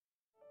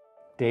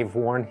Dave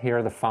Warren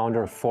here, the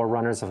founder of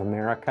Forerunners of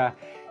America,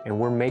 and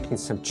we're making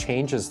some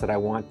changes that I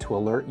want to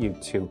alert you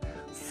to.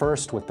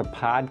 First, with the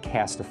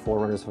podcast of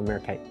Forerunners of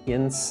America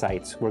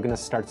Insights, we're going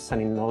to start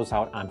sending those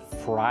out on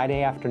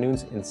Friday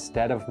afternoons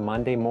instead of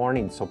Monday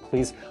mornings, so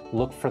please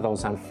look for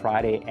those on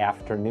Friday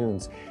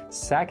afternoons.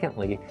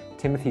 Secondly,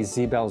 Timothy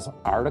Zebell's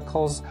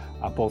articles,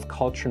 both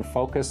Culture and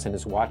Focus and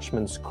his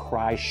Watchman's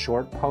Cry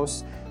short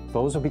posts,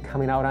 those will be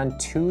coming out on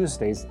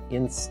Tuesdays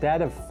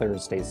instead of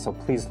Thursdays, so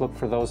please look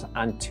for those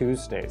on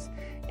Tuesdays.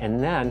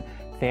 And then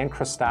Than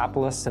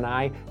Christopoulos and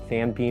I,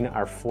 Than being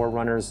our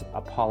Forerunners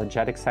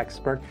apologetics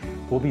expert,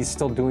 we'll be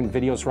still doing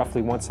videos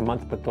roughly once a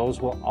month, but those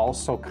will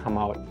also come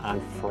out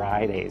on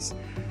Fridays.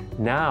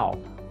 Now,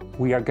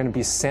 we are going to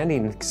be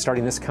sending,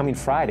 starting this coming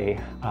Friday,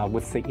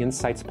 with the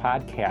Insights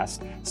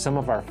podcast, some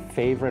of our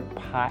favorite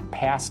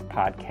past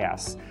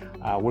podcasts.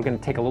 We're going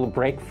to take a little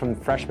break from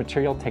fresh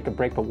material,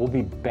 but we'll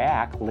be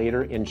back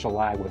later in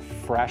July with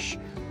fresh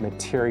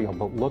material.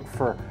 But look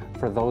for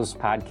those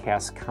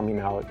podcasts coming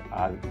out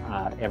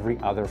every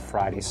other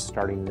Friday,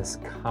 starting this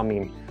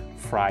coming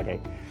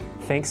Friday.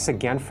 Thanks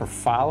again for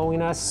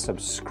following us,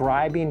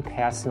 subscribing,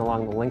 passing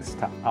along the links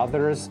to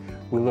others.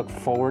 We look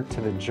forward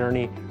to the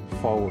journey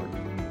forward.